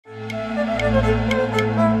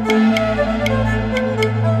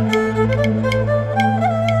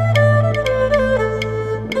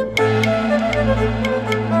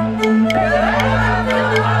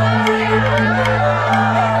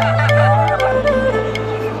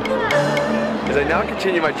now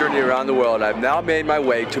continue my journey around the world. I've now made my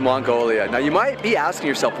way to Mongolia. Now you might be asking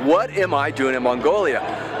yourself, what am I doing in Mongolia?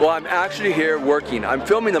 Well, I'm actually here working. I'm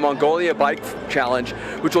filming the Mongolia Bike Challenge,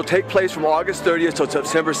 which will take place from August 30th till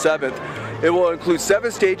September 7th. It will include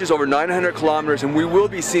 7 stages over 900 kilometers, and we will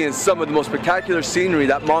be seeing some of the most spectacular scenery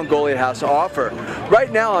that Mongolia has to offer.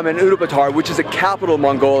 Right now I'm in Ulaanbaatar, which is the capital of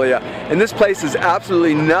Mongolia, and this place is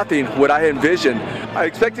absolutely nothing what I envisioned. I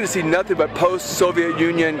expected to see nothing but post-Soviet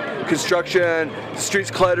Union construction, streets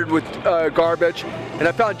cluttered with garbage, and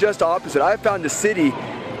I found just the opposite. I found a city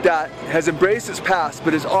that has embraced its past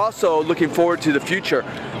but is also looking forward to the future.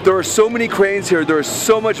 There are so many cranes here, there is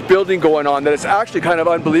so much building going on that it's actually kind of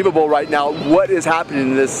unbelievable right now what is happening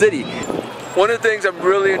in this city. One of the things I'm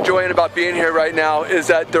really enjoying about being here right now is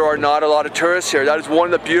that there are not a lot of tourists here. That is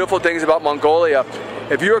one of the beautiful things about Mongolia.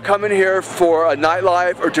 If you are coming here for a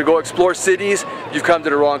nightlife or to go explore cities, you've come to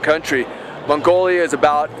the wrong country. Mongolia is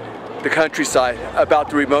about the countryside, about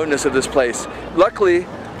the remoteness of this place. Luckily,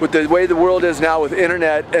 with the way the world is now with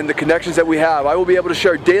internet and the connections that we have, I will be able to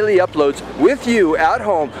share daily uploads with you at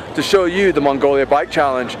home to show you the Mongolia Bike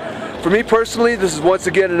Challenge. For me personally, this is once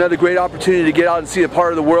again another great opportunity to get out and see a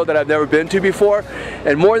part of the world that I've never been to before.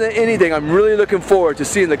 And more than anything, I'm really looking forward to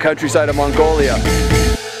seeing the countryside of Mongolia.